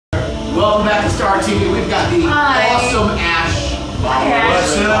Welcome back to Star TV. We've got the awesome Ash Bowers.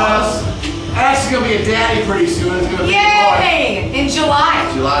 What's up? Ash is going to be a daddy pretty soon. It's going to be Yay! In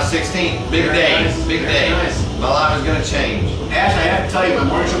July. July 16th. Big day. Big day. Nice. My life is going to change. Ash, I have to tell you, my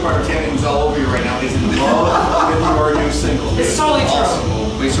morning show partner Tammy, who's all over you right now, is in love with your new single. It's totally true.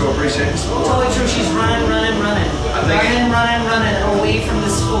 Awesome. We so appreciate the support. Totally true. She's running. Running away from the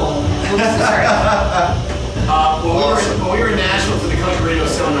school. When we were in Nashville for the country radio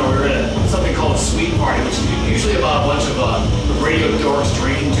seminar, we were at something called a sweet party, which is usually about a bunch of radio dorks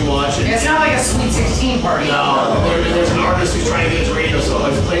drinking too much. And it's not like a Sweet 16 party. No, there's an artist who's trying to get his radio, so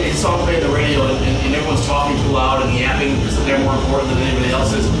his song played on the radio, and everyone's talking too loud and yapping because they're more important than anybody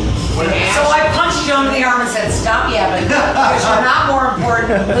else is. So I punched Joan in the arm and said, "Stop yapping, because you're not more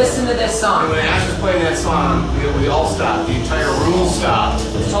important. Listen to this song." And when Ash was playing that song, we all stopped. The entire room stopped.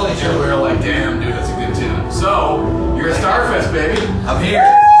 It's totally true. And we were like, "Damn, dude, that's a good tune." So you're at Starfest, baby. I'm here.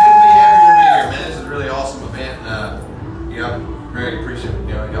 Couldn't be happier to be here, man. This is a really awesome event. I'm very appreciative.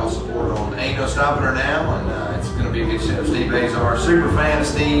 Y'all support on Ain't No Stopping Her Now, and it's going to be a good show. Steve Azar, super fan of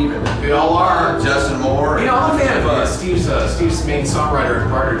Steve, and We all are. Justin Moore. I'm a fan of Steve's main songwriter and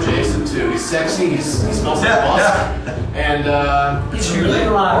partner, Jason, too. He's sexy, he smells like musk, and He's really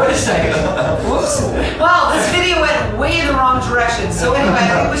loud. Wait a second. Whoops. Well, this video went way in the wrong direction. So anyway, I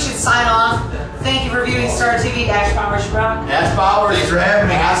think we should sign off. Thank you for viewing Star TV. Ash Bowers, Ash Bowers. Thanks for having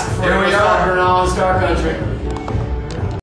me. Ask for Here we Star are. Country.